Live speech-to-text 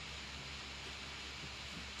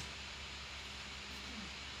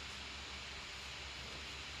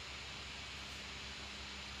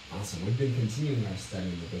Awesome. We've been continuing our study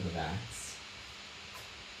in the book of Acts.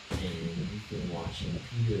 And we've been watching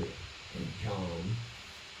Peter and John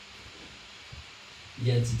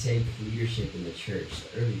begin to take leadership in the church,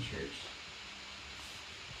 the early church.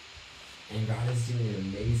 And God is doing an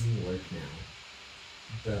amazing work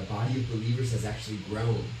now. The body of believers has actually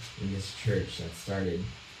grown in this church that started.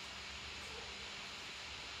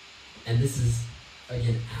 And this is,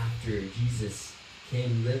 again, after Jesus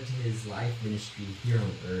came, lived his life ministry here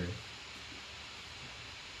on earth,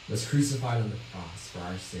 was crucified on the cross for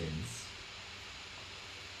our sins,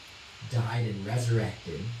 died and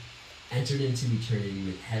resurrected, entered into eternity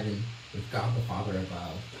with heaven, with God the Father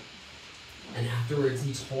above. And afterwards,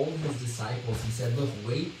 he told his disciples, he said, look,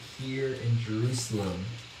 wait here in Jerusalem.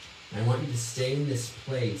 And I want you to stay in this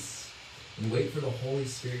place and wait for the Holy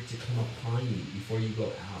Spirit to come upon you before you go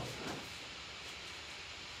out.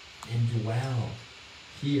 And dwell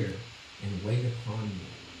here and wait upon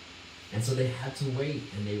you. And so they had to wait,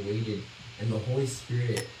 and they waited. And the Holy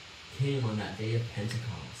Spirit came on that day of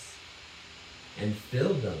Pentecost and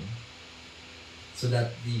filled them so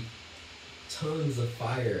that the tongues of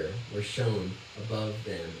fire were shown above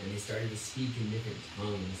them, and they started to speak in different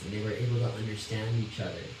tongues, and they were able to understand each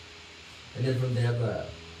other. And then from there, the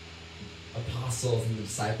apostles and the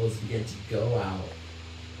disciples began to go out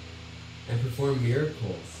and perform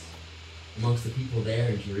miracles amongst the people there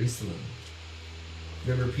in Jerusalem.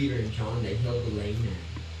 Remember Peter and John, they healed the lame man.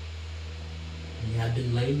 He had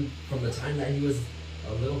been lame from the time that he was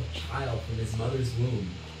a little child from his mother's womb.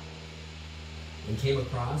 And came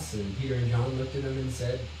across, and Peter and John looked at him and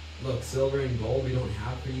said, look, silver and gold we don't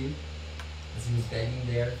have for you. As he was begging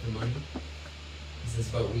there for money. He says,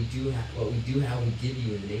 but what we do have, we give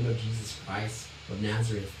you in the name of Jesus Christ of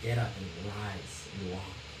Nazareth. Get up and rise and walk.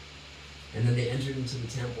 And then they entered into the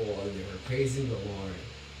temple, and they were praising the Lord.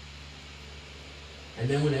 And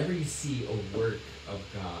then whenever you see a work of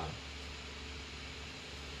God,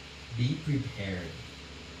 be prepared.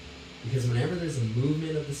 Because whenever there's a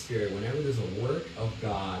movement of the Spirit, whenever there's a work of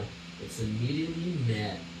God, it's immediately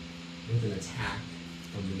met with an attack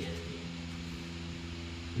from the enemy.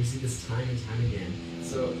 We see this time and time again.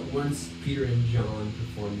 So once Peter and John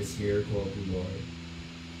performed this miracle of the Lord,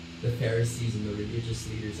 the Pharisees and the religious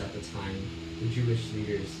leaders at the time, the Jewish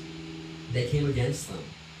leaders, they came against them.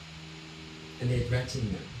 And they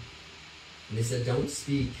threatened them. And they said, don't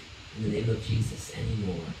speak in the name of Jesus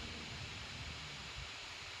anymore.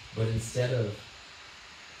 But instead of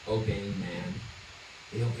obeying man,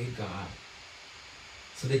 they obeyed God.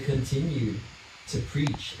 So they continued to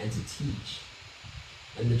preach and to teach.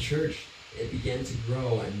 And the church, it began to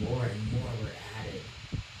grow, and more were added.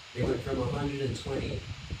 They went from 120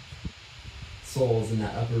 souls in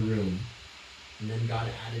that upper room, and then God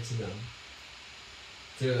added to them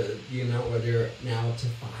to the amount where they're now up to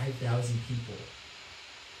 5,000 people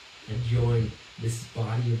and joined this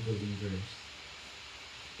body of believers.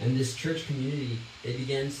 And this church community, they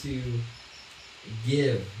began to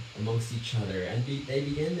give amongst each other, and they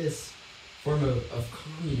began this form of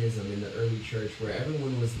communism in the early church where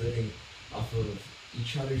everyone was living off of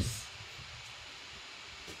each other's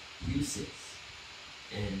uses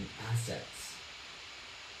and assets.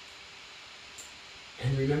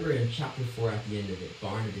 And remember in chapter 4 at the end of it,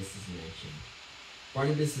 Barnabas is mentioned.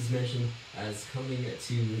 Barnabas is mentioned as coming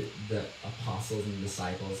to the apostles and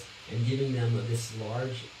disciples and giving them this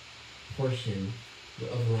large portion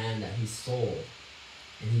of land that he sold.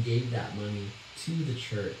 And he gave that money to the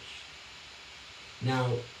church. Now,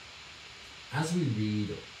 as we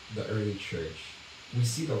read the early church, we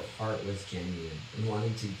see their heart was genuine in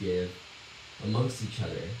wanting to give amongst each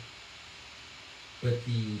other. But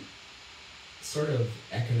the sort of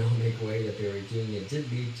economic way that they were doing it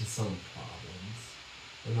did lead to some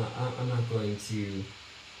problems. I'm not going to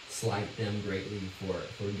slight them greatly for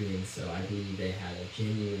doing so. I believe they had a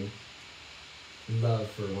genuine love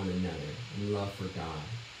for one another and love for God.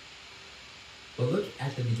 But look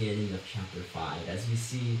at the beginning of chapter 5 as we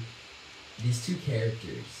see these two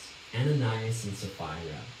characters, Ananias and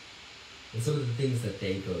Sapphira, and some of the things that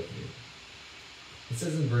they go through. It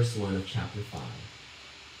says in verse 1 of chapter 5,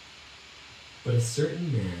 but a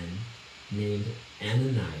certain man named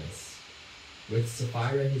Ananias, with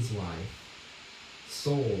Sapphira his wife,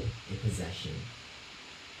 sold a possession.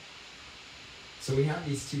 So we have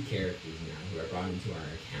these two characters now who are brought into our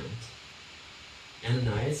account.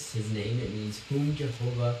 Ananias, his name, it means whom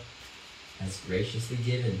Jehovah has graciously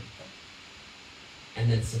given.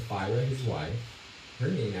 And then Sapphira, his wife, her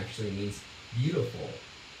name actually means beautiful.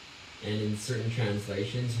 And in certain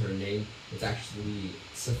translations, her name is actually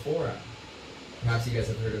Sephora. Perhaps you guys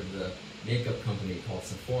have heard of the makeup company called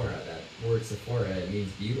Sephora. That word Sephora, it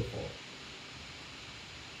means beautiful.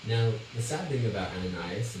 Now, the sad thing about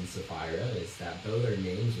Ananias and Sapphira is that though their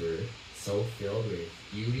names were so filled with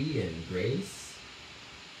beauty and grace,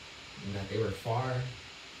 and that they were far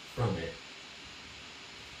from it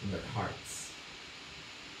in their hearts,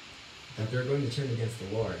 that they're going to turn against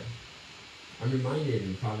the Lord. I'm reminded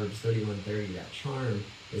in Proverbs 31:30 that charm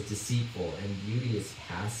is deceitful and beauty is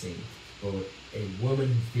passing, but a woman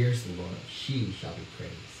who fears the Lord, she shall be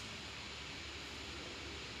praised.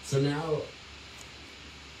 So now,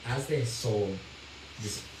 as they sold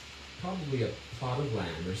this, probably a plot of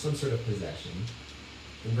land or some sort of possession,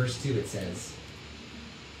 in verse 2 it says,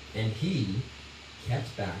 "And he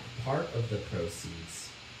kept back part of the proceeds,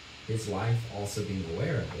 his wife also being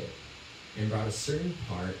aware of it, and brought a certain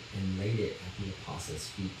part and laid it at the apostles'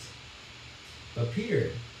 feet. But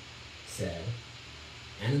Peter said,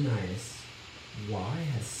 Ananias, why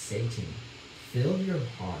has Satan filled your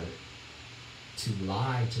heart to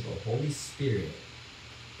lie to the Holy Spirit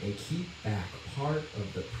and keep back part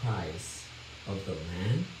of the price of the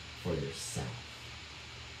land for yourself?"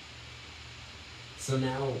 So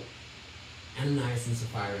now, Ananias and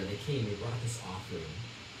Sapphira, they brought this offering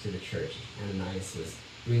to the church. Ananias was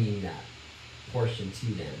bringing that portion to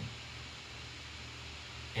them.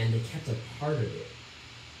 And they kept a part of it.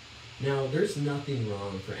 Now, there's nothing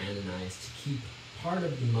wrong for Ananias to keep part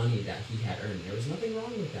of the money that he had earned. There was nothing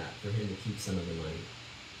wrong with that, for him to keep some of the money.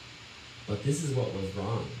 But this is what was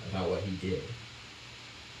wrong about what he did,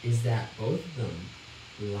 is that both of them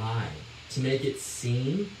lied to make it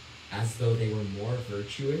seem as though they were more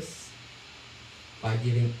virtuous by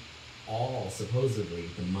giving all, supposedly,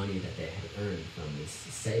 the money that they had earned from this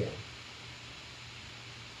sale.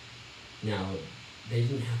 Now, they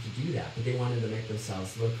didn't have to do that, but they wanted to make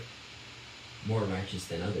themselves look more righteous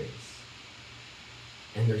than others.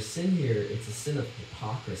 And their sin here, it's a sin of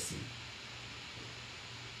hypocrisy.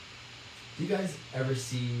 Do you guys ever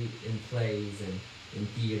see in plays and in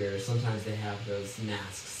theater, sometimes they have those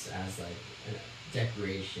masks as like a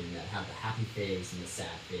decoration that have the happy face and the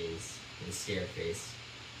sad face and the scared face?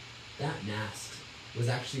 That mask was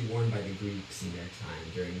actually worn by the Greeks in their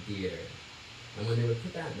time during theater. And when they would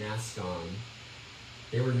put that mask on,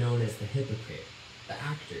 they were known as the hypocrite, the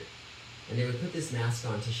actor. And they would put this mask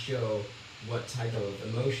on to show what type of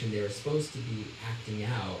emotion they were supposed to be acting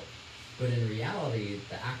out. But in reality,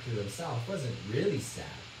 the actor themselves wasn't really sad.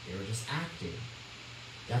 They were just acting.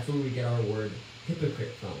 That's where we get our word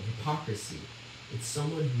hypocrite from, hypocrisy. It's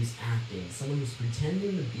someone who's acting, someone who's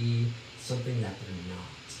pretending to be something that they're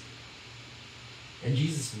not. And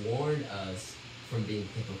Jesus warned us from being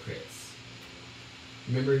hypocrites.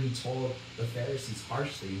 Remember, he told the Pharisees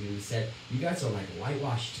harshly, he said, "You guys are like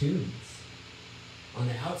whitewashed tombs. On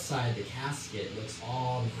the outside, the casket looks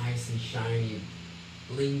all nice and shiny,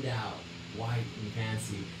 blinged out, white and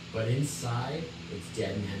fancy, but inside, it's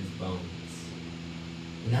dead man's bones."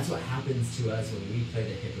 And that's what happens to us when we play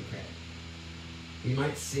the hypocrite. We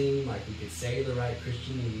might seem like we could say the right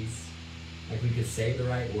Christianese, like we could say the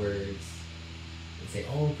right words, and say,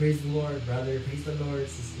 "Oh, praise the Lord, brother, praise the Lord,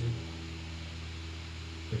 sister."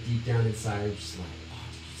 But deep down inside, we're just like, "Oh,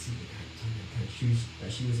 did you see the kind of shoes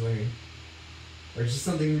that she was wearing?" Or just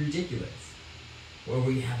something ridiculous. Or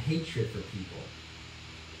we have hatred for people.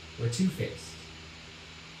 We're two-faced.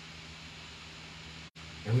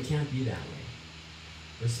 And we can't be that way.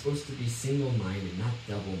 We're supposed to be single-minded, not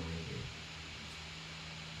double-minded.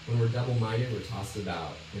 When we're double-minded, we're tossed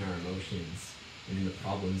about in our emotions and in the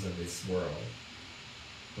problems of this world.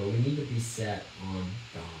 But we need to be set on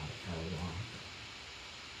God, our rock.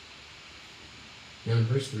 Now in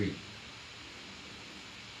verse 3,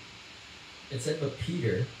 it said, "But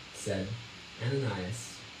Peter said,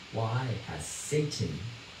 Ananias, why has Satan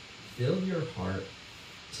filled your heart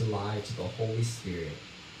to lie to the Holy Spirit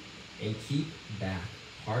and keep back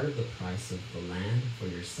part of the price of the land for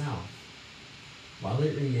yourself? While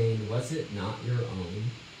it remained, was it not your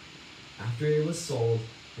own? After it was sold,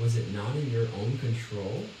 was it not in your own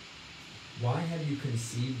control? Why have you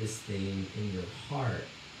conceived this thing in your heart?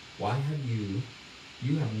 Why have you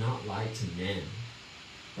have not lied to men,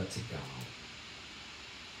 but to God?"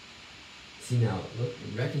 See now, look,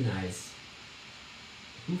 recognize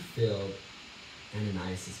who filled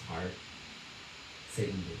Ananias' heart.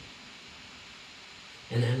 Satan did.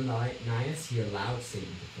 And Ananias, he allowed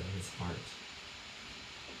Satan to fill his heart.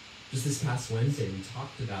 Just this past Wednesday, we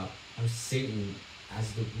talked about how Satan,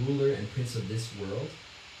 as the ruler and prince of this world,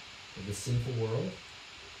 of the sinful world,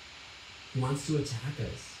 he wants to attack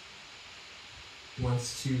us. He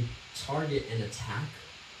wants to target and attack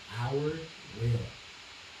our will.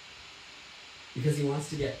 Because he wants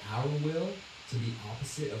to get our will to be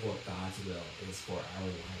opposite of what God's will is for our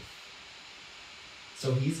life.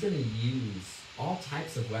 So he's going to use all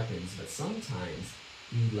types of weapons, but sometimes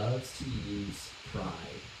he loves to use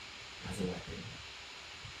pride as a weapon.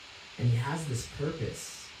 And he has this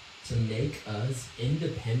purpose to make us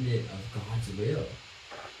independent of God's will.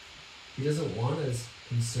 He doesn't want us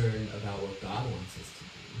concerned about what God wants us to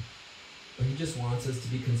do, but he just wants us to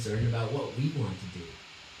be concerned about what we want to do,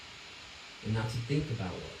 and not to think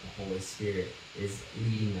about what the Holy Spirit is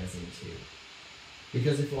leading us into.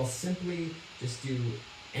 Because if we'll simply just do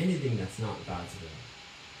anything that's not God's will,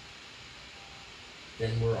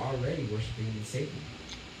 then we're already worshiping Satan.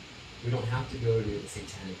 We don't have to go to the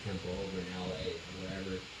Satanic Temple over in LA or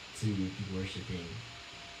wherever to be worshiping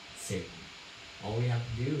Satan. All we have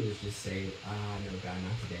to do is just say, no, God,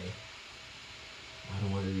 not today. I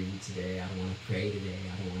don't want to read today. I don't want to pray today.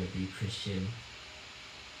 I don't want to be Christian.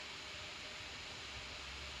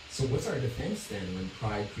 So what's our defense then when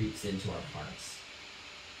pride creeps into our hearts?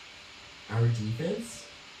 Our defense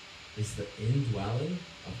is the indwelling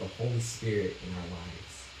of the Holy Spirit in our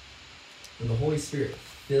lives. When the Holy Spirit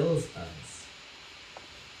fills us,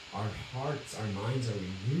 our hearts, our minds are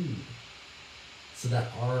renewed so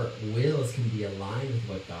that our wills can be aligned with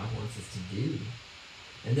what God wants us to do.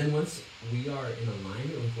 And then once we are in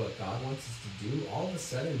alignment with what God wants us to do, all of a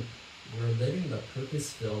sudden we're living the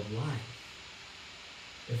purpose-filled life.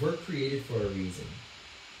 If we're created for a reason,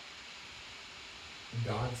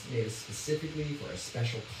 God's made us specifically for a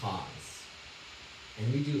special cause,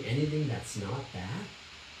 and we do anything that's not that,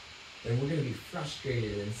 then we're going to be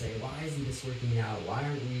frustrated and say, why isn't this working out? Why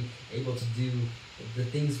aren't we able to do the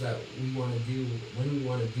things that we want to do when we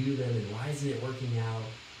want to do them, and why isn't it working out?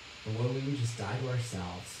 But when we just die to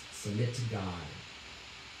ourselves, submit to God,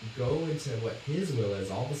 go into what his will is,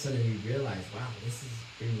 all of a sudden we realize, wow, this is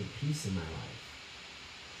bringing peace in my life.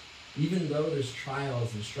 Even though there's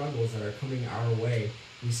trials and struggles that are coming our way,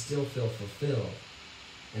 we still feel fulfilled,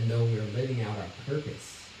 and though we're living out our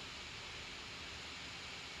purpose.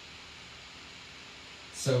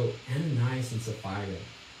 So Ananias and Sapphira,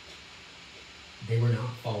 they were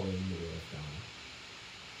not following the will of God.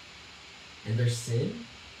 And their sin,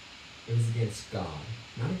 it was against God,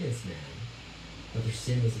 not against man. But their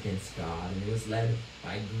sin was against God, and it was led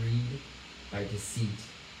by greed, by deceit.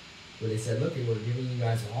 Where they said, look, we're giving you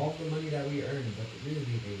guys all the money that we earned, but really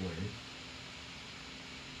they weren't.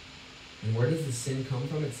 And where does the sin come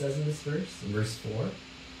from? It says in this verse, in verse 4.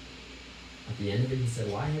 At the end of it, he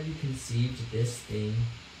said, why have you conceived this thing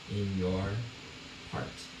in your heart?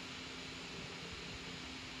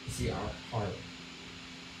 You see, our heart.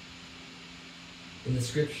 In the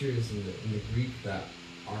scriptures, in the Greek, that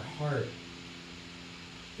our heart,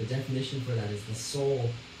 the definition for that is the soul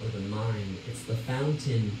or the mind. It's the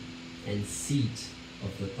fountain and seat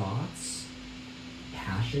of the thoughts,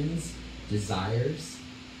 passions, desires,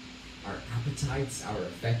 our appetites, our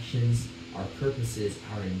affections, our purposes,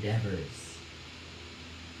 our endeavors.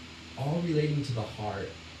 All relating to the heart.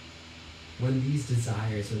 When these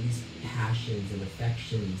desires, when these passions and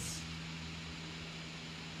affections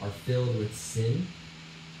are filled with sin,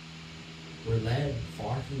 we're led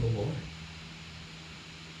far from the Lord.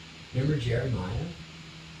 Remember Jeremiah,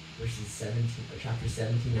 chapter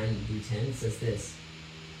 17, 9 through 10, it says this,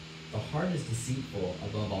 the heart is deceitful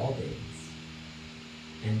above all things,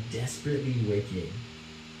 and desperately wicked.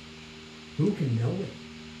 Who can know it?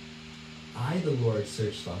 I, the Lord,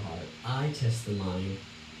 search the heart. I test the mind,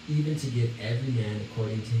 even to give every man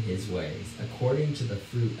according to his ways, according to the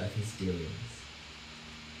fruit of his dealings.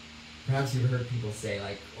 Perhaps you've heard people say,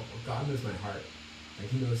 like, oh, God knows my heart. Like,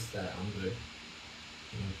 he knows that I'm good.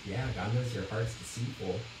 And yeah, God knows your heart's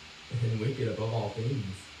deceitful and wicked above all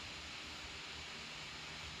things.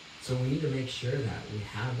 So we need to make sure that we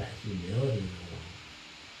have that humility in our life.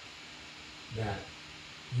 That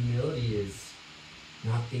humility is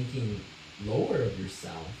not thinking lower of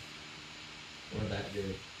yourself or that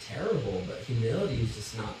you're terrible, but humility is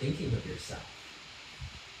just not thinking of yourself.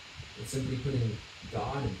 It's simply putting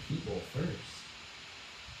God and people first.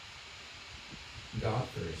 God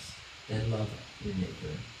first, then love your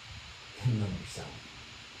neighbor, then love yourself.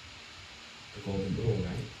 The golden rule,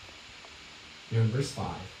 right? Now in verse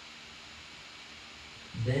 5,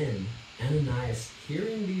 then Ananias,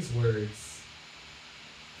 hearing these words,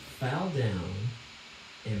 fell down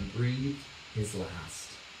and breathed his last.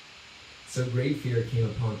 So great fear came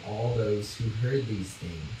upon all those who heard these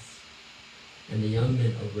things. And the young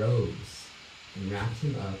men arose and wrapped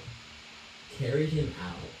him up, carried him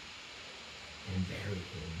out, and buried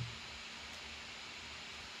him.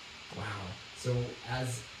 Wow. So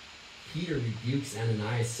as Peter rebukes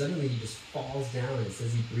Ananias, suddenly he just falls down, and it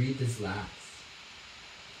says he breathed his last.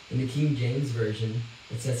 In the King James Version,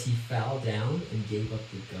 it says he fell down and gave up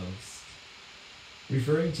the ghost,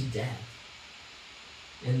 referring to death.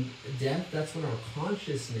 And death, that's when our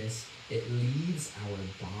consciousness, it leaves our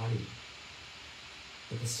body,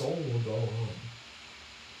 but the soul will go on.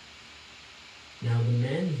 Now the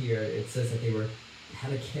men here, it says that they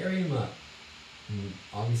had to carry him up. And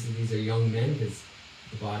obviously these are young men because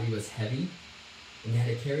the body was heavy, and they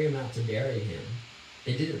had to carry him out to bury him.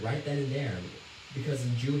 They did it right then and there, because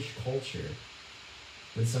in Jewish culture,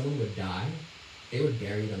 when someone would die, they would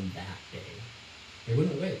bury them that day. They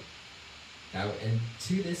wouldn't wait. And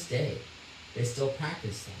to this day, they still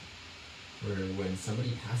practice that, where when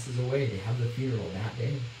somebody passes away, they have the funeral that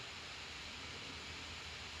day.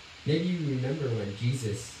 Maybe you remember when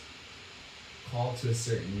Jesus called to a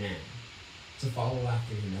certain man to follow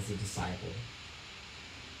after him as a disciple.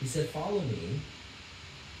 He said, "Follow me."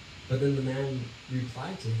 But then the man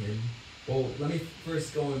replied to him, "Well, let me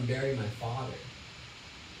first go and bury my father."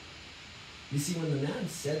 You see, when the man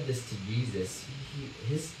said this to Jesus,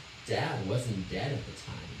 his dad wasn't dead at the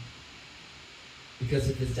time. Because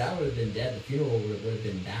if his dad would have been dead, the funeral would have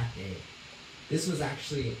been that day. This was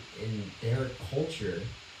actually, in their culture,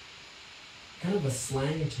 kind of a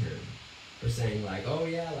slang term for saying like, "Oh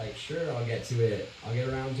yeah, like sure, I'll get to it. I'll get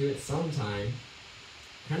around to it sometime."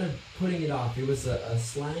 Kind of putting it off. It was a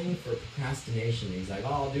slang for procrastination. He's like,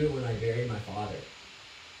 "Oh, I'll do it when I bury my father."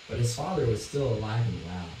 But his father was still alive and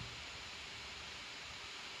well.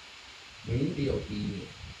 We need to be obedient.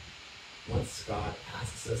 Once God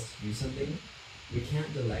asks us to do something, we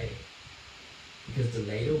can't delay. Because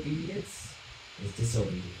delayed obedience is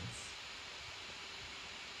disobedience.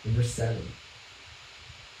 In verse 7.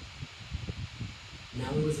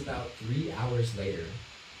 Now it was about 3 hours later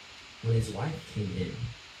when his wife came in,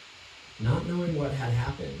 not knowing what had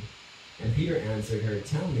happened. And Peter answered her,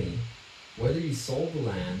 "Tell me whether you sold the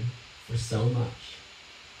land for so much."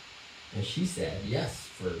 And she said, "Yes,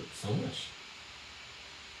 for so much."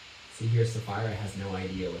 See, here Sapphira has no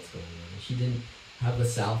idea what's going on. She didn't have a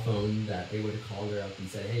cell phone that they would have called her up and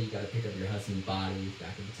said, "Hey, you got to pick up your husband's body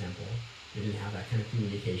back at the temple." They didn't have that kind of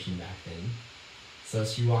communication back then. So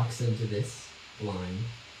she walks into this blind,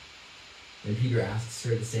 and Peter asks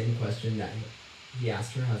her the same question that he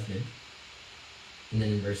asked her husband. And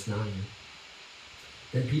then in verse 9,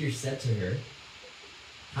 then Peter said to her,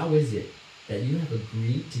 "How is it that you have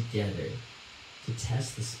agreed together to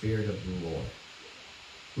test the Spirit of the Lord?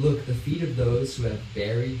 Look, the feet of those who have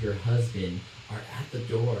buried your husband are at the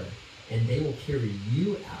door, and they will carry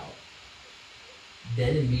you out."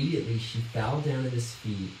 Then immediately she fell down at his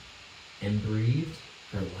feet and breathed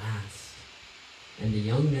her last. And the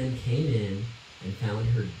young men came in and found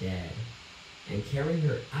her dead, and carrying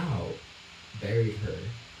her out, buried her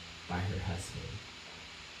by her husband.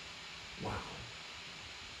 Wow.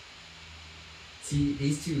 See,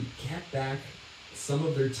 these two kept back some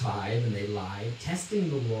of their tithe, and they lied, testing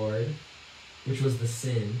the Lord, which was the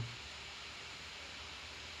sin.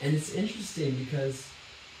 And it's interesting because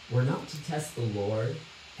we're not to test the Lord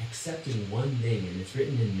except in one thing, and it's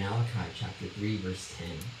written in Malachi chapter 3, verse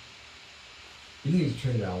 10. You need to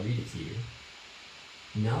turn there, I'll read it to you.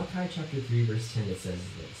 Malachi chapter 3, verse 10, it says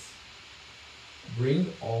this: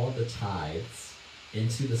 "Bring all the tithes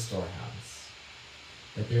into the storehouse,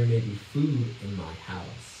 that there may be food in my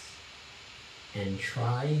house. And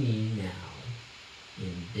try me now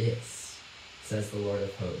in this, says the Lord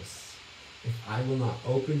of hosts, if I will not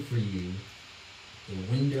open for you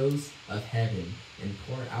the windows of heaven and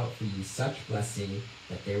pour out for you such blessing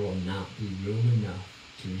that there will not be room enough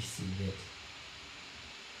to receive it."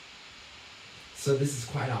 So this is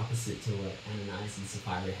quite opposite to what Ananias and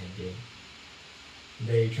Sapphira had did.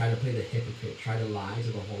 They try to play the hypocrite, try to lie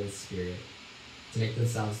to the Holy Spirit to make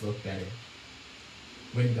themselves look better.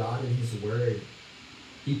 When God in his word,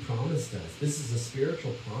 he promised us, this is a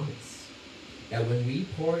spiritual promise, that when we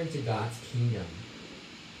pour into God's kingdom,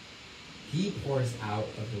 he pours out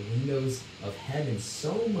of the windows of heaven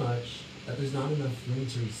so much that there's not enough room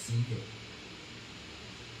to receive it.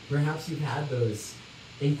 Perhaps you've had those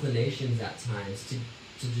inclinations at times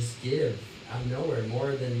to just give out of nowhere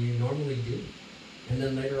more than you normally do. And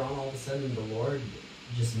then later on, all of a sudden, the Lord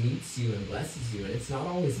just meets you and blesses you. And it's not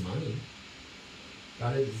always money.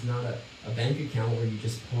 God is not a bank account where you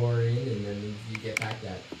just pour in and then you get back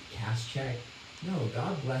that cash check. No,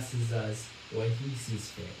 God blesses us the way he sees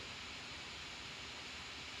fit.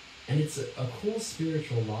 And it's a cool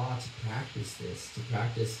spiritual law to practice this, to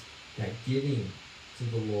practice that giving to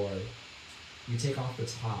the Lord. You take off the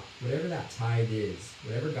top, whatever that tithe is,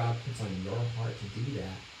 whatever God puts on your heart to do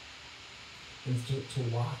that, and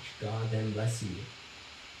to watch God then bless you.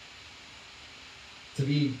 To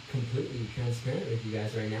be completely transparent with you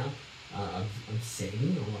guys right now, I'm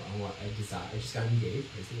saving on what I desire. I just got engaged,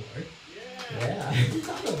 praise the Lord. Yeah.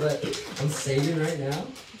 But I'm saving right now.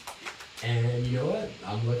 And you know what?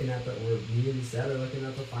 I'm looking at me and Seth are looking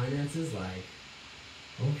at the finances like,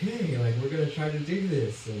 okay, like we're going to try to do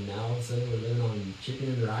this. And now all of a sudden we're living on chicken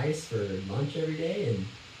and rice for lunch every day and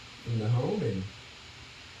in the home. And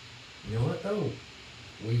you know what though?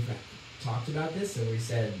 We've talked about this and we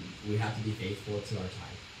said we have to be faithful to our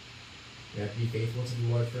tithe. We have to be faithful to the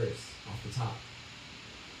Lord first, off the top.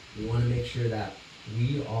 We want to make sure that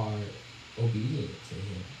we are obedient to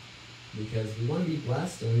Him because we want to be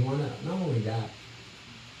blessed, and we want to, not only that,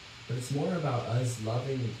 but it's more about us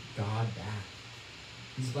loving God back.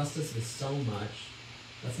 He's blessed us with so much.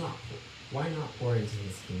 Why not pour into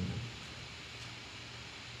His kingdom?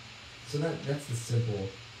 So that's the simple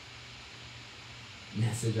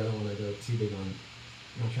message. I don't want to go too big on,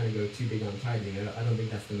 I'm not trying to go too big on tithing. I don't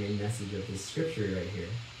think that's the main message of this scripture right here.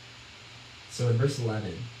 So in verse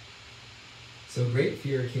 11, so great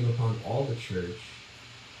fear came upon all the church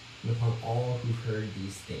and upon all who heard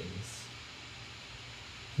these things.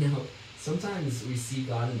 Now, sometimes we see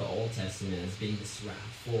God in the Old Testament as being this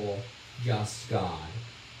wrathful, just God.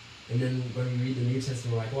 And then when we read the New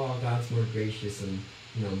Testament, we're like, well, God's more gracious and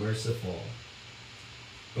merciful.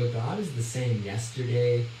 But God is the same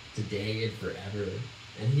yesterday, today, and forever.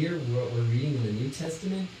 And here, what we're reading in the New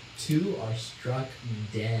Testament, 2 are struck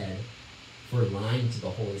dead for lying to the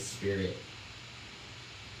Holy Spirit.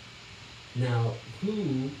 Now,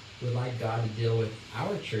 who would like God to deal with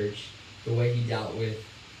our church the way He dealt with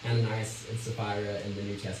Ananias and Sapphira in the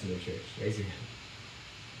New Testament church? Raise your hand.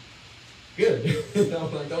 Good.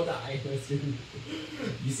 I'm like, don't die.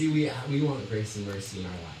 You see, we want grace and mercy in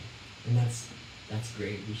our life. And that's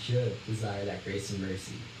great. We should desire that grace and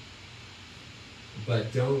mercy.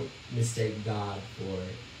 But don't mistake God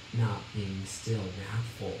for not being still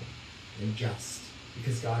wrathful and just.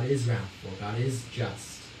 Because God is wrathful. God is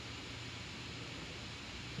just.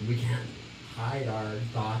 We can't hide our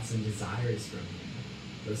thoughts and desires from Him.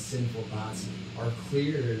 Those sinful thoughts are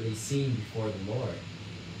clearly seen before the Lord.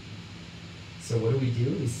 So what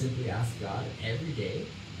do? We simply ask God every day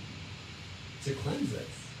to cleanse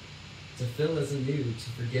us, to fill us anew, to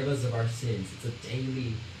forgive us of our sins. It's a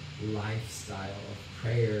daily lifestyle of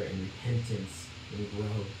prayer and repentance and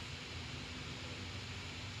growth.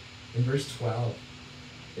 In verse 12,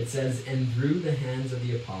 it says, "And through the hands of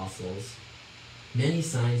the apostles, many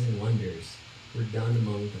signs and wonders were done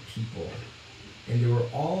among the people, and they were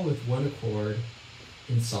all with one accord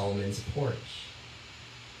in Solomon's porch."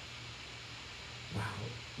 Wow.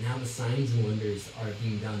 Now the signs and wonders are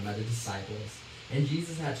being done by the disciples. And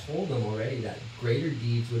Jesus had told them already that greater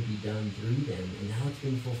deeds would be done through them, and now it's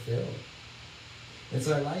been fulfilled. And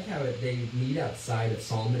so I like how they meet outside of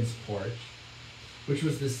Solomon's porch, which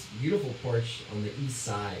was this beautiful porch on the east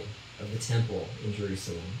side of the temple in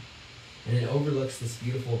Jerusalem. And it overlooks this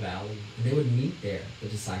beautiful valley. And they would meet there, the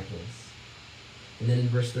disciples. And then in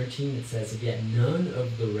verse 13 it says, "Yet none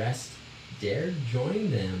of the rest dared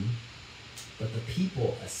join them, but the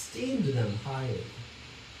people esteemed them highly."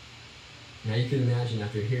 Now you can imagine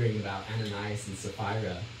after hearing about Ananias and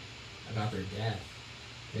Sapphira, about their death,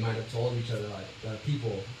 they might have told each other, like the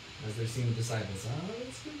people, as they're seeing the disciples,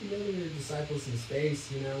 let's give the other disciples some space,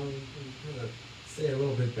 and kind of stay a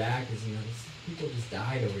little bit back, as people just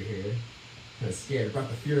died over here. Kind of scared. It brought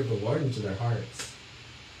the fear of the Lord into their hearts.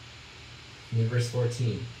 And in verse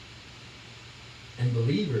 14, "And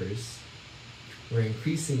believers were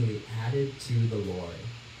increasingly added to the Lord,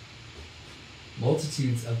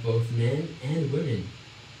 multitudes of both men and women,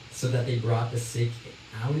 so that they brought the sick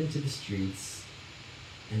out into the streets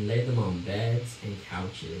and laid them on beds and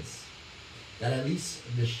couches, that at least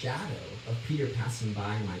the shadow of Peter passing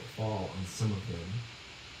by might fall on some of them.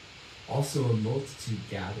 Also a multitude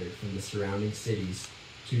gathered from the surrounding cities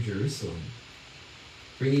to Jerusalem,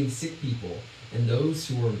 bringing sick people and those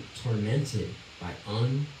who were tormented by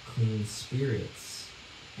unclean spirits,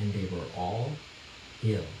 and they were all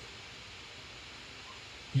healed."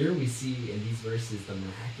 Here we see in these verses the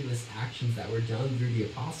miraculous actions that were done through the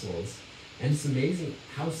apostles. And it's amazing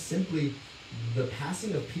how simply the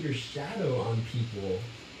passing of Peter's shadow on people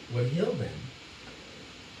would heal them.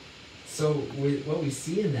 So what we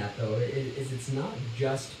see in that, though, is it's not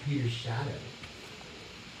just Peter's shadow.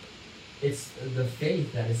 It's the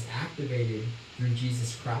faith that is activated through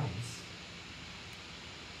Jesus Christ.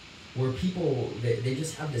 Where people, they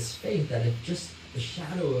just have this faith that if just the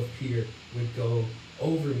shadow of Peter would go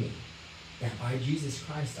over me, that by Jesus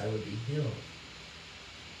Christ I would be healed.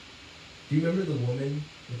 Do you remember the woman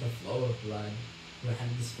with the flow of blood who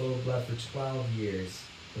had this flow of blood for 12 years?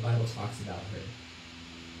 The Bible talks about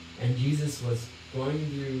her. And Jesus was going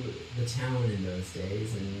through the town in those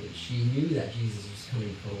days, and she knew that Jesus was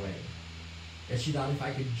coming her way. And she thought, if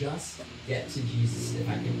I could just get to Jesus, if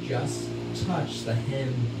I could just touch the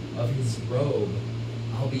hem of his robe,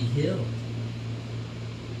 I'll be healed.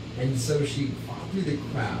 And so she fought through the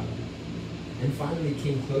crowd and finally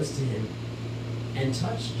came close to him and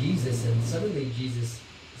touched Jesus. And suddenly Jesus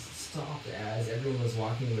stopped as everyone was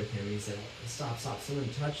walking with him. He said, stop, someone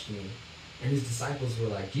touched me. And his disciples were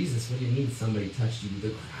like, Jesus, what do you mean somebody touched you?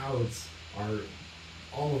 The crowds are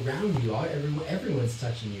all around you. Everyone's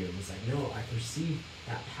touching you. And he's like, no, I perceive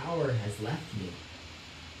that power has left me.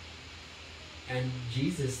 And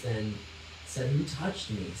Jesus then said, who touched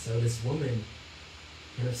me? So this woman,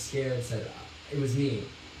 kind of scared, said, it was me.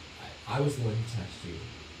 I was the one who touched you.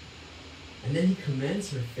 And then he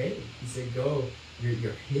commends her faith. He said, go,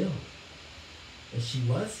 you're healed. And she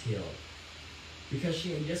was healed because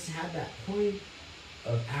she had just had that point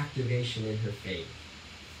of activation in her faith.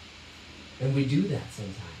 And we do that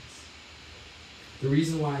sometimes. The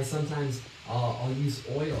reason why sometimes I'll use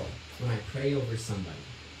oil when I pray over somebody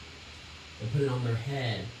and put it on their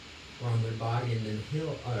head or on their body and then heal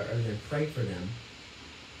or then pray for them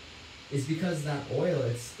is because that oil,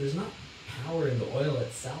 there's not power in the oil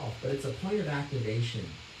itself, but it's a point of activation.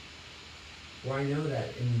 Where I know that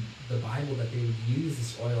in the Bible that they would use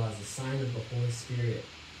this oil as a sign of the Holy Spirit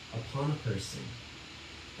upon a person.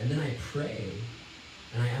 And then I pray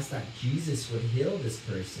and I ask that Jesus would heal this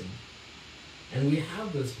person. And we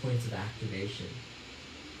have those points of activation.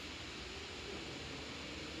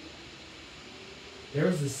 There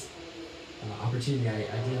was this opportunity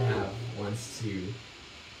I did have once to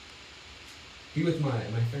be with my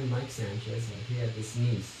friend Mike Sanchez. He had this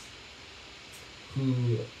niece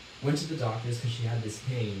who went to the doctors because she had this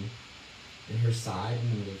pain in her side,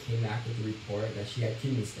 and they came back with the report that she had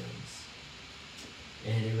kidney stones.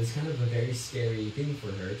 And it was kind of a very scary thing for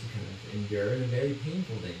her to kind of endure, and a very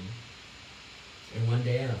painful thing. And one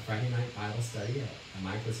day at a Friday night Bible study that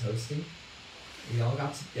Mike was hosting, we all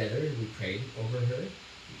got together and we prayed over her.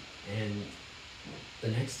 And the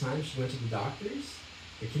next time she went to the doctors,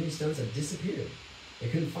 the kidney stones had disappeared. They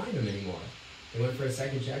couldn't find them anymore. They went for a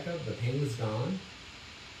second checkup, the pain was gone,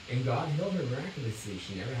 and God healed her miraculously.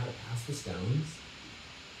 She never had to pass the stones.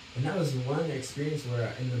 And that was one experience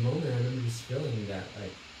where in the moment I remember just feeling that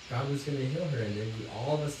like God was going to heal her, and then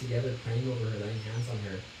all of us together praying over her, laying hands on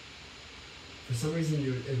her. For some reason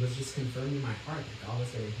it was just confirmed in my heart that God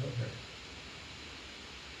was going to heal her.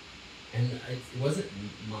 And it wasn't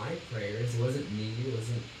my prayers, it wasn't me,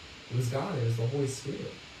 it was God, it was the Holy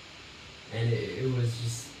Spirit. And it was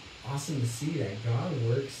just awesome to see that God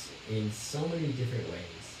works in so many different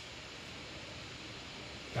ways.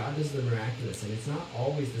 God does the miraculous, and it's not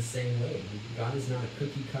always the same way. God is not a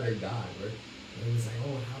cookie-cutter God, where it was like,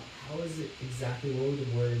 oh, how is it exactly, what were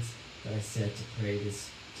the words that I said to pray this,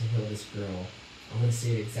 to heal this girl? I'm going to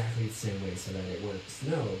say it exactly the same way so that it works.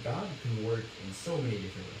 No, God can work in so many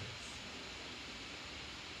different ways.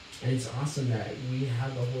 And it's awesome that we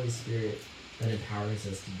have the Holy Spirit that empowers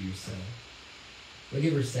us to do so. Look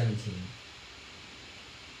at verse 17.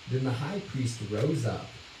 Then the high priest rose up,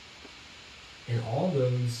 and all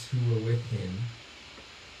those who were with him,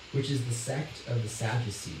 which is the sect of the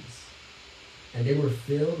Sadducees, and they were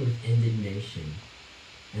filled with indignation,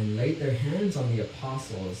 and laid their hands on the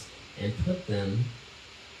apostles and put them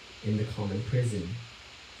in the common prison.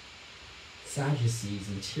 Sadducees,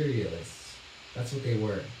 materialists, that's what they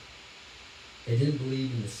were. They didn't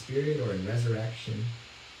believe in the Spirit or in resurrection,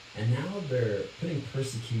 and now they're putting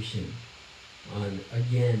persecution on,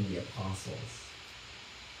 again, the apostles.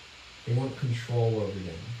 They want control over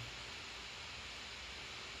them.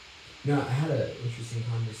 Now, I had an interesting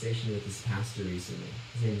conversation with this pastor recently.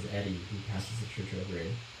 His name is Eddie, who pastors a church over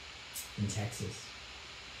in Texas.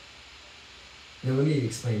 Now, let me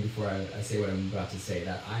explain before I say what I'm about to say,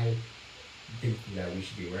 that I think that we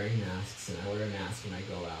should be wearing masks, and I wear a mask when I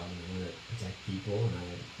go out, and I want to protect people, and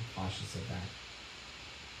I'm cautious of that.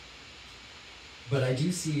 But I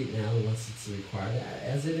do see it now, once it's required,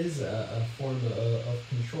 as it is a form of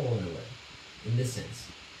control in a way, in this sense.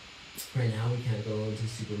 Right now, we can't go into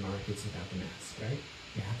supermarkets without the mask, right?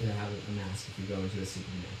 You have to have a mask if you go into a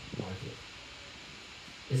supermarket.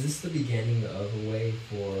 Is this the beginning of a way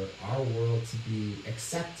for our world to be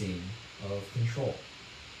accepting of control?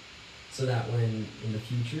 So that when, in the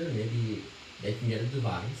future, maybe they can get a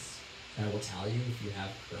device that will tell you if you have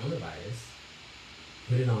coronavirus,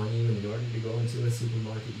 put it on you, and in order to go into a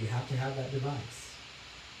supermarket, you have to have that device.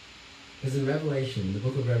 Because in Revelation, the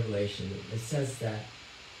book of Revelation, it says that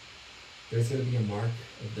there's going to be a mark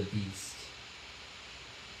of the beast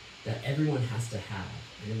that everyone has to have.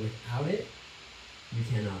 And without it, you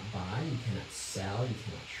cannot buy, you cannot sell, you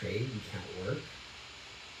cannot trade, you can't work.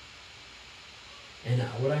 And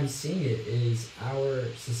what I'm seeing it is our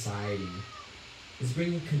society is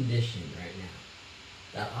bringing condition right now.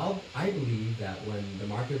 That I believe that when the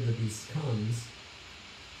mark of the beast comes,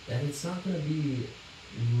 that it's not going to be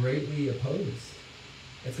greatly opposed.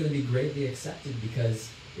 It's going to be greatly accepted because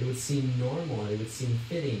it would seem normal, it would seem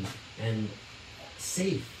fitting and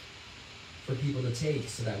safe for people to take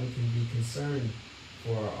so that we can be concerned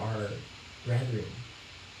for our brethren.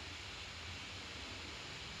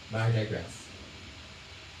 But I digress.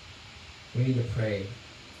 We need to pray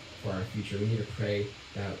for our future. We need to pray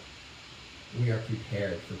that we are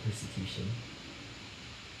prepared for persecution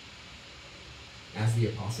as the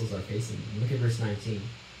apostles are facing. Look at verse 19.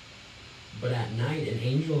 But at night an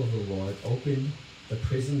angel of the Lord opened the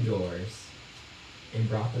prison doors and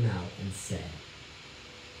brought them out and said,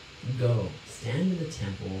 Go, stand in the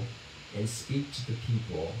temple and speak to the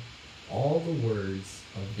people all the words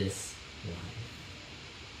of this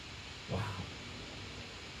life. Wow.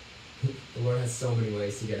 The Lord has so many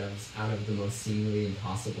ways to get us out of the most seemingly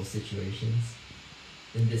impossible situations.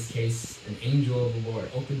 In this case, an angel of the Lord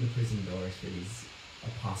opened the prison doors for these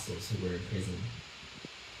apostles who were in prison.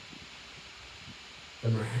 The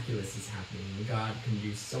miraculous is happening. God can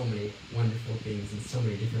do so many wonderful things in so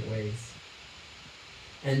many different ways.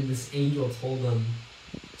 And this angel told them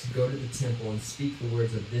to go to the temple and speak the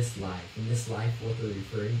words of this life. And this life, what they're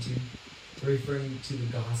referring to? They're referring to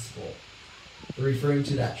the gospel. They're referring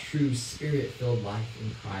to that true spirit-filled life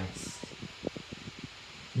in Christ.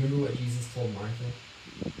 Remember what Jesus told Martha?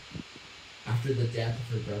 After the death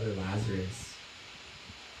of her brother Lazarus,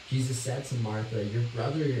 Jesus said to Martha, your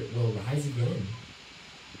brother will rise again.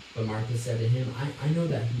 But Martha said to him, I know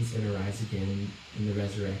that he's going to rise again in the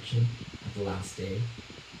resurrection at the last day.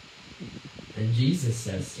 And Jesus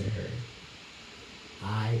says to her,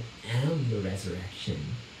 I am the resurrection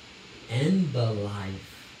and the life.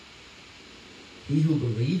 He who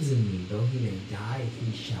believes in me, though he may die,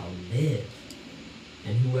 he shall live.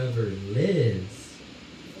 And whoever lives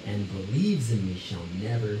and believes in me shall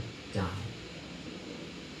never die.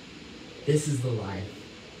 This is the life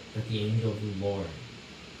that the angel of the Lord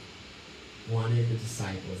wanted the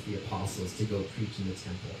disciples, the apostles, to go preach in the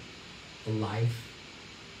temple. The life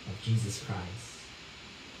of Jesus Christ.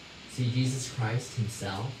 See, Jesus Christ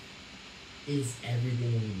himself is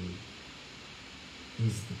everything we need.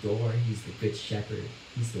 He's the door, he's the good shepherd,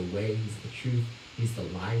 he's the way, he's the truth, he's the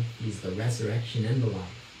life, he's the resurrection and the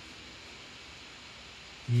life.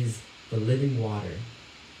 He's the living water.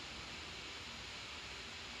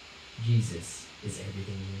 Jesus is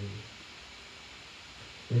everything we need.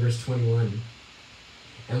 In verse 21,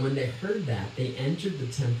 and when they heard that, they entered the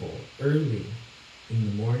temple early in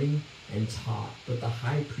the morning and taught. But the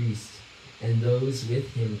high priest and those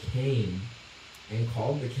with him came and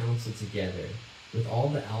called the council together with all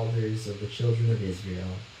the elders of the children of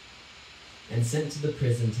Israel, and sent to the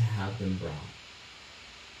prison to have them brought.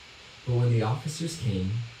 But when the officers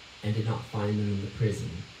came and did not find them in the prison,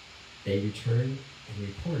 they returned and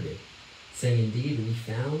reported, saying, Indeed, we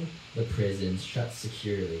found the prisons shut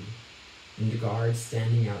securely, and the guards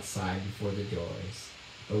standing outside before the doors.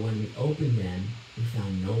 But when we opened them, we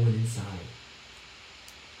found no one inside.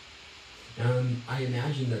 I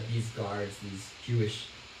imagine that these guards, these Jewish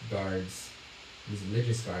guards, these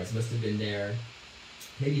religious guards, must have been there,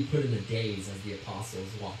 maybe put in a daze as the apostles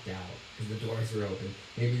walked out, because the doors were open.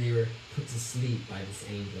 Maybe they were put to sleep by this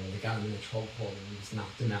angel. They got them in a chokehold and just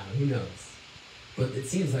knocked them out. Who knows? But it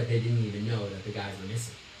seems like they didn't even know that the guys were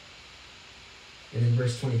missing. And in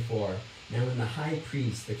verse 24, now when the high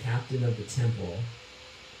priest, the captain of the temple,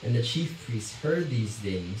 and the chief priests heard these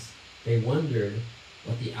things, they wondered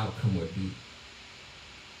what the outcome would be.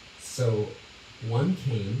 So one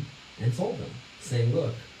came and told them, saying,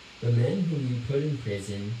 Look, the men whom you put in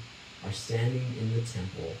prison are standing in the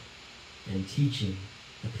temple and teaching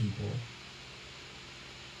the people.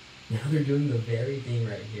 Now they're doing the very thing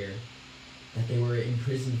right here that they were in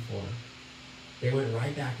prison for. They went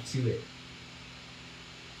right back to it.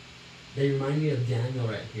 They remind me of Daniel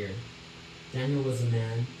right here. Daniel was a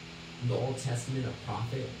man in the Old Testament, a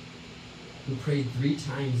prophet, who prayed 3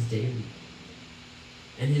 times daily.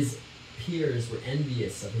 And his peers were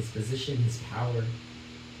envious of his position, his power.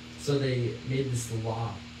 So they made this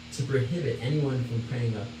law to prohibit anyone from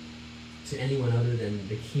praying up to anyone other than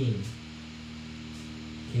the king,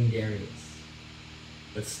 King Darius.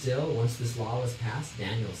 But still, once this law was passed,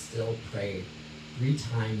 Daniel still prayed 3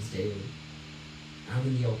 times daily, out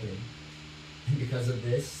in the open. And because of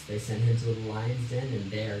this, they sent him to the lion's den,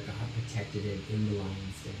 and there God protected him in the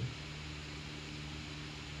lion's den.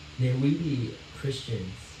 May we be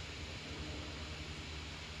Christians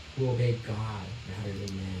who obey God rather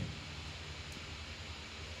than man.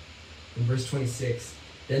 In verse 26,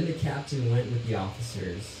 then the captain went with the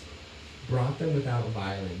officers, brought them without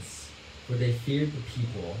violence, for they feared the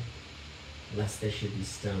people, lest they should be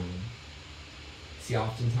stoned. See,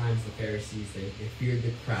 oftentimes the Pharisees, they feared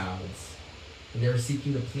the crowds, and they were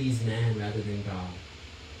seeking to please man rather than God.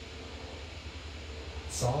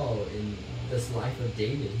 Saul, in this life of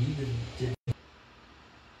David, he did.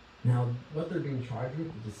 Now, what they're being charged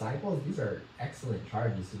with, the disciples, these are excellent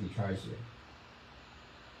charges to be charged with.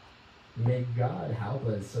 May God help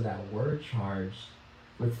us so that we're charged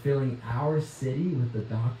with filling our city with the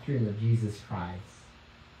doctrine of Jesus Christ.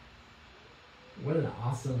 What an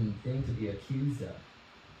awesome thing to be accused of.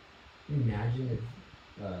 Can you imagine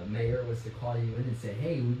if a mayor was to call you in and say,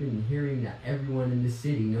 hey, we've been hearing that everyone in this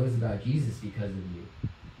city knows about Jesus because of you.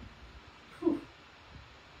 Whew.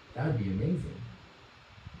 That would be amazing.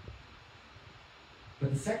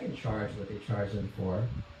 But the second charge, what they charged him for,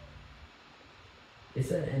 they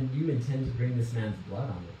said, and you intend to bring this man's blood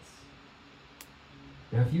on us.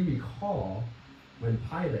 Now, if you recall, when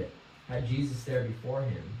Pilate had Jesus there before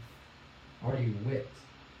him, already whipped,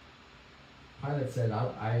 Pilate said,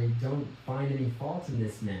 I don't find any fault in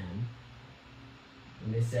this man.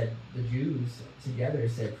 And they said, the Jews together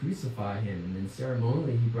said, crucify him. And then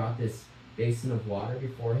ceremonially, he brought this basin of water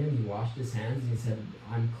before him. He washed his hands and he said,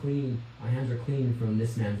 I'm clean. My hands are clean from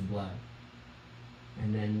this man's blood.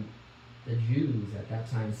 And then the Jews at that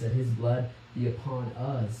time said, his blood be upon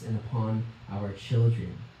us and upon our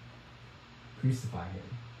children. Crucify him.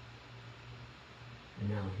 And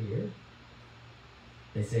now here,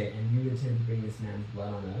 they say, and you intend to bring this man's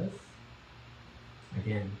blood on us?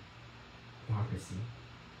 Again, hypocrisy.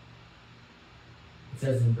 It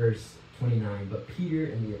says in verse 29, but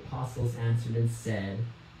Peter and the apostles answered and said,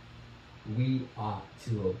 we ought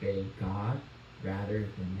to obey God rather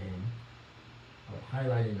than men. I would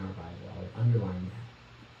highlight in our Bible, I would underline that.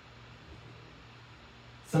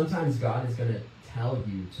 Sometimes God is going to tell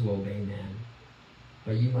you to obey man,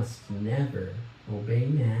 but you must never obey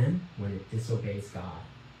man when it disobeys God.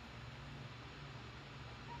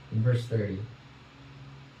 In verse 30,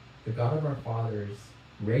 the God of our fathers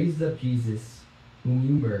raised up Jesus, whom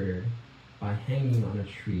you murdered, by hanging on a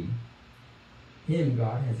tree. Him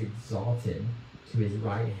God has exalted to his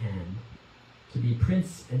right hand, to be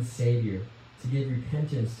Prince and Savior, to give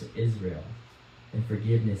repentance to Israel and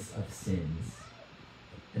forgiveness of sins.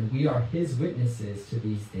 And we are his witnesses to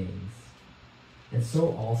these things. And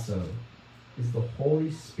so also is the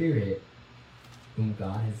Holy Spirit, whom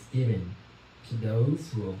God has given to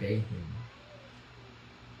those who obey him.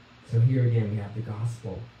 So here again we have the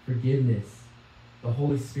gospel, forgiveness, the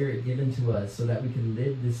Holy Spirit given to us so that we can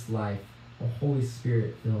live this life, a Holy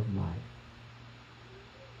Spirit-filled life.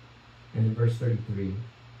 And in verse 33,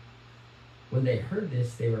 when they heard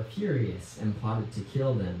this, they were furious and plotted to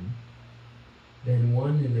kill them. Then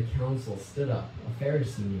one in the council stood up, a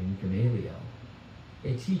Pharisee named Gamaliel,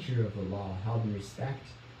 a teacher of the law, held in respect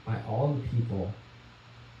by all the people,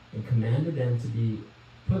 and commanded them to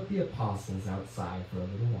put the apostles outside for a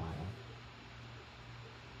little while.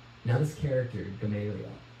 Now this character,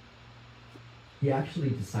 Gamaliel, he actually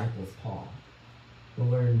disciples Paul. We'll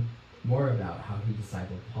learn more about how he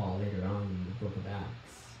discipled Paul later on in the book of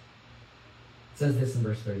Acts. It says this in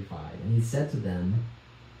verse 35, and he said to them,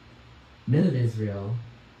 men of Israel,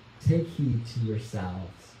 take heed to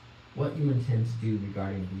yourselves what you intend to do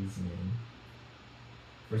regarding these men.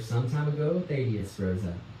 For some time ago, Thaddeus rose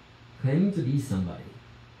up, claiming to be somebody.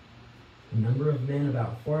 A number of men,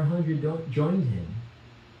 about 400, joined him.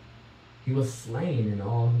 He was slain, and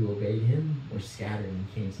all who obeyed him were scattered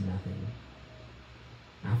and came to nothing.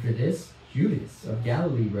 After this, Judas of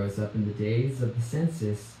Galilee rose up in the days of the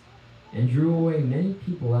census and drew away many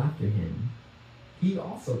people after him. He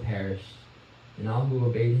also perished, and all who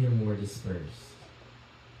obeyed him were dispersed.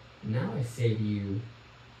 Now I say to you,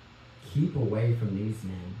 keep away from these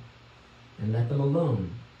men, and let them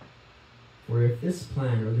alone. For if this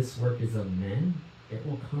plan or this work is of men, it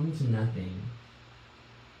will come to nothing.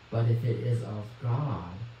 But if it is of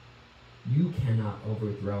God, you cannot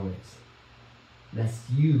overthrow it, lest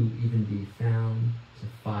you even be found to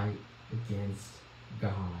fight against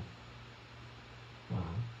God. Wow.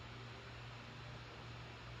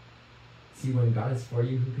 See, when God is for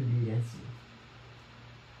you, who can be against you?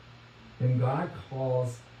 When God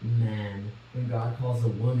calls man, when God calls a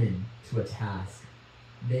woman to a task,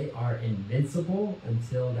 They are invincible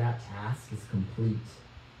until that task is complete.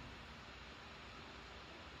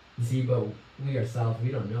 You see, but we ourselves,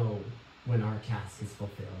 we don't know when our task is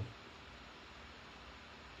fulfilled.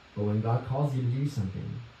 But when God calls you to do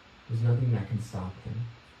something, there's nothing that can stop him.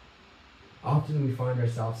 Often we find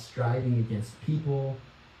ourselves striving against people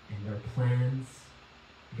and their plans,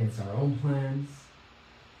 against our own plans.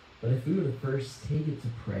 But if we were to first take it to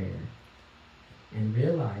prayer and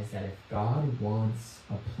realize that if God wants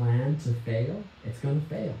a plan to fail, it's going to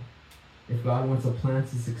fail. If God wants a plan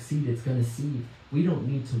to succeed, it's going to succeed. We don't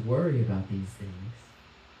need to worry about these things.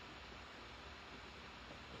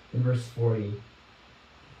 In verse 40,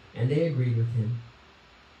 and they agreed with him.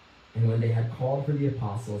 And when they had called for the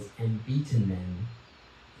apostles and beaten them,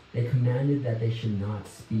 they commanded that they should not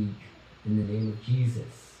speak in the name of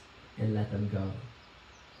Jesus, and let them go.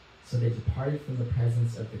 So they departed from the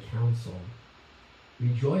presence of the council,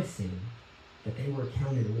 rejoicing that they were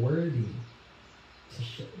counted worthy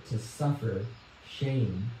to suffer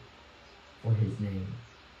shame for his name.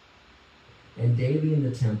 And daily in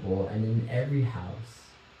the temple and in every house,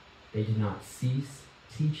 they did not cease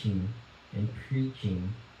teaching and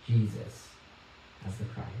preaching Jesus as the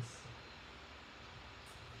Christ.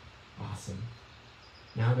 Awesome.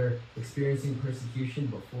 Now they're experiencing persecution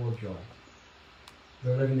but full of joy.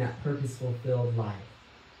 They're living that purpose-fulfilled life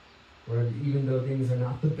where even though things are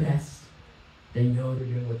not the best, they know they're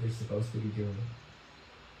doing what they're supposed to be doing.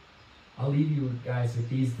 I'll leave you guys with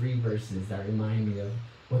these 3 verses that remind me of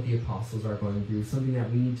what the apostles are going through, something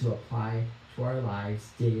that we need to apply to our lives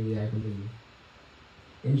daily, I believe.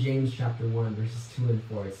 In James chapter 1, verses 2 and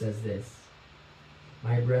 4, it says this,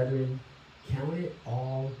 "My brethren, count it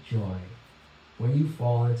all joy when you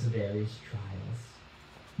fall into various trials,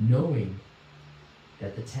 knowing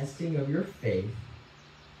that the testing of your faith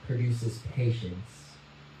produces patience.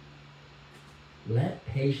 Let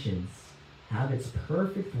patience have its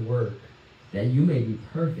perfect work, that you may be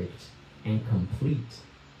perfect and complete,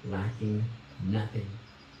 lacking nothing."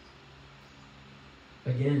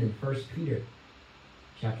 Again, in 1 Peter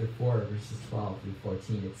chapter 4, verses 12 through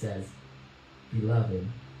 14, it says, "Beloved,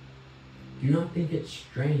 do not think it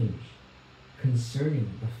strange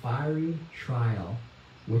concerning the fiery trial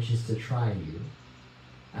which is to try you,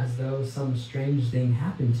 as though some strange thing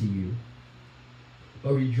happened to you.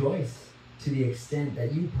 But rejoice to the extent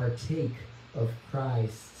that you partake of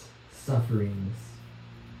Christ's sufferings,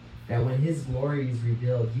 that when his glory is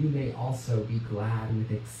revealed, you may also be glad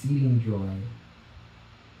with exceeding joy.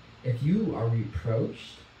 If you are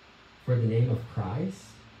reproached for the name of Christ,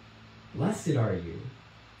 blessed are you,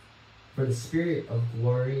 for the Spirit of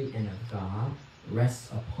glory and of God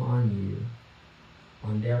rests upon you.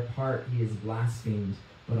 On their part he is blasphemed,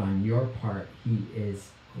 but on your part he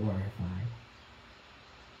is glorified."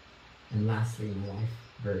 And lastly, my life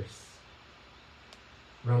verse,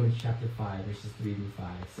 Romans chapter 5, verses 3 through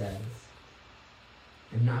 5 says,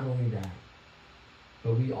 "And not only that,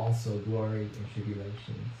 but we also glory in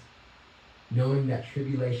tribulations, knowing that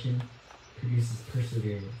tribulation produces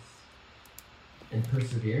perseverance, and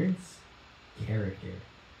perseverance, character,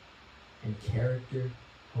 and character,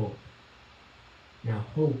 hope. Now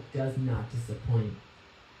hope does not disappoint,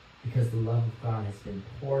 because the love of God has been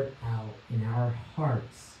poured out in our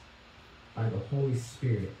hearts by the Holy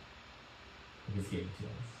Spirit who was given to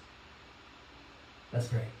us." Let's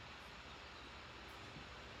pray.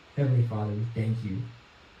 Heavenly Father, we thank you,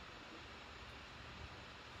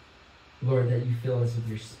 Lord, that you fill us with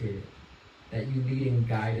your Spirit, that you lead and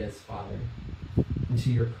guide us, Father,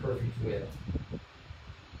 into your perfect will.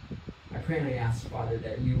 I pray and I ask, Father,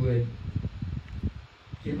 that you would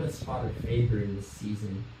give us, Father, favor in this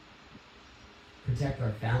season. Protect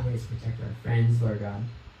our families, protect our friends, Lord God.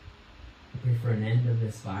 I pray for an end of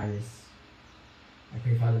this virus. I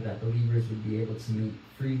pray, Father, that believers would be able to meet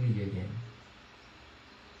freely again.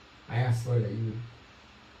 I ask, Lord, that you would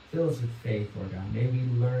fill us with faith, Lord God. May we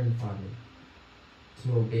learn, Father,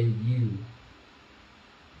 to obey you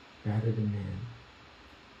rather than man.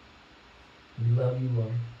 We love you,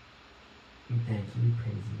 Lord. We thank you. We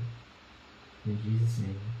praise you. In Jesus'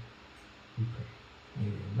 name, we pray.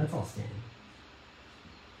 Amen. Let's all stand.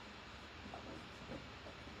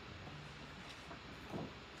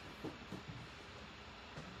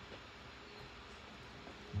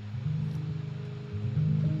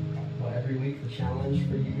 Well, every week the challenge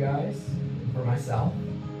for you guys and for myself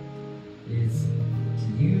is to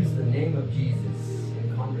use the name of Jesus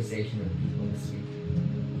in conversation with people this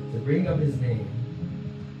week. To bring up his name.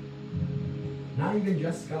 Not even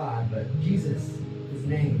just God, but Jesus, his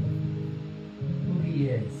name, who he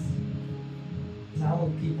is.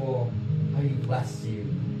 Tell people how he blessed you.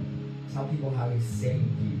 Tell people how He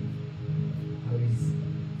saved you, how He's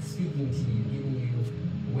speaking to you, giving you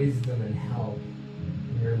wisdom and help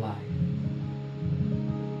in your life.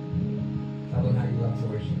 Tell them how you love to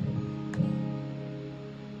worship.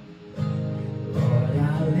 Lord,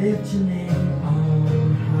 I lift your name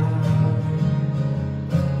on high.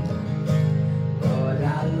 Lord,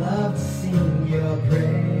 I love to sing your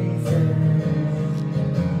praises.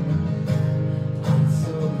 I'm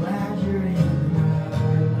so glad you're in my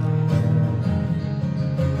life.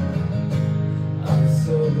 I'm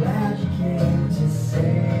so glad you came to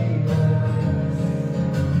save us.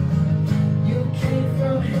 You came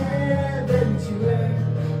from heaven to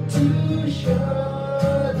earth to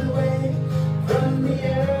show the way, from the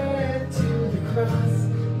earth to the cross.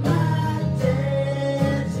 My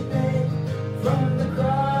debt to pay, from the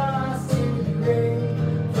cross to the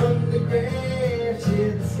grave, from the grave to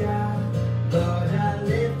the sky. Lord, I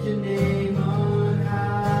lift your name on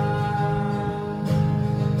high.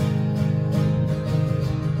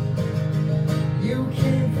 You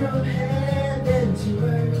came from heaven to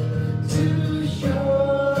earth